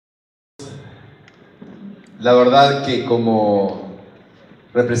La verdad que como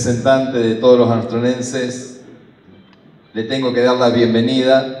representante de todos los artronenses le tengo que dar la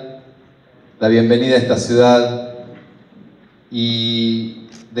bienvenida a esta ciudad, y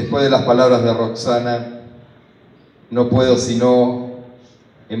después de las palabras de Roxana no puedo sino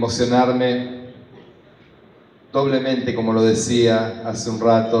emocionarme doblemente, como lo decía hace un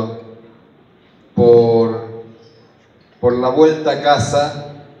rato, por la vuelta a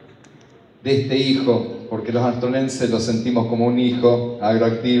casa de este hijo, porque los artronenses lo sentimos como un hijo,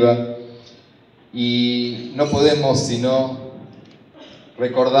 AgroActiva, y no podemos sino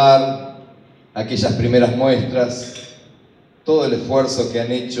recordar aquellas primeras muestras, todo el esfuerzo que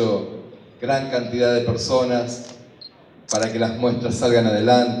han hecho gran cantidad de personas para que las muestras salgan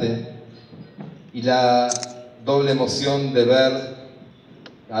adelante, y la doble emoción de ver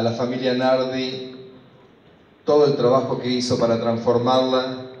a la familia Nardi, todo el trabajo que hizo para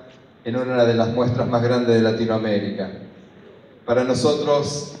transformarla en una de las muestras más grandes de Latinoamérica. Para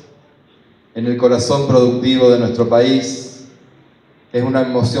nosotros, en el corazón productivo de nuestro país, es una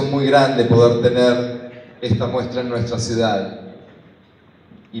emoción muy grande poder tener esta muestra en nuestra ciudad.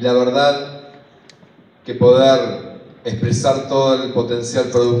 Y la verdad que poder expresar todo el potencial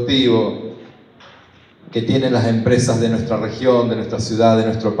productivo que tienen las empresas de nuestra región, de nuestra ciudad, de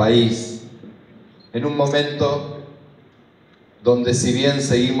nuestro país, en un momento donde, si bien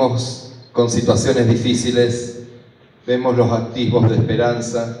seguimos con situaciones difíciles, vemos los atisbos de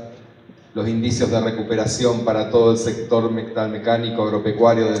esperanza, los indicios de recuperación para todo el sector metalmecánico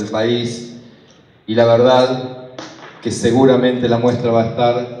agropecuario del país, y la verdad que seguramente la muestra va a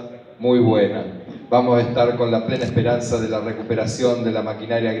estar muy buena. Vamos a estar con la plena esperanza de la recuperación de la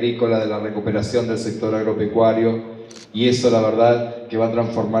maquinaria agrícola, de la recuperación del sector agropecuario, y eso la verdad que va a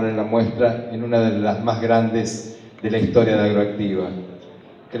transformar en la muestra en una de las más grandes de la historia de AgroActiva.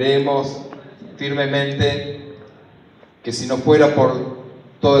 Creemos firmemente que si no fuera por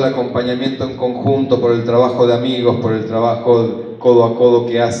todo el acompañamiento en conjunto, por el trabajo de amigos, por el trabajo codo a codo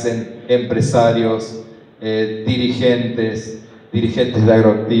que hacen empresarios, dirigentes de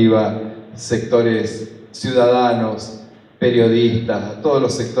AgroActiva, sectores ciudadanos, periodistas, todos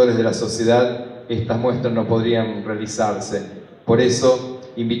los sectores de la sociedad, estas muestras no podrían realizarse. Por eso,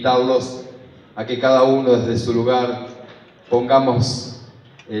 invitarlos a que cada uno desde su lugar pongamos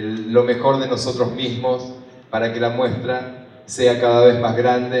lo mejor de nosotros mismos para que la muestra sea cada vez más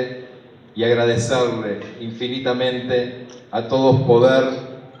grande, y agradecerle infinitamente a todos poder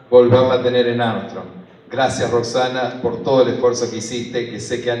volverla a tener en Armstrong. Gracias, Roxana, por todo el esfuerzo que hiciste, que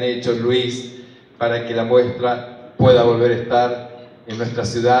sé que han hecho Luis, para que la muestra pueda volver a estar en nuestra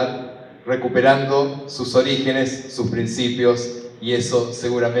ciudad, recuperando sus orígenes, sus principios, y eso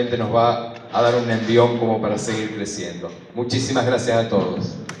seguramente nos va a dar un envión como para seguir creciendo. Muchísimas gracias a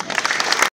todos.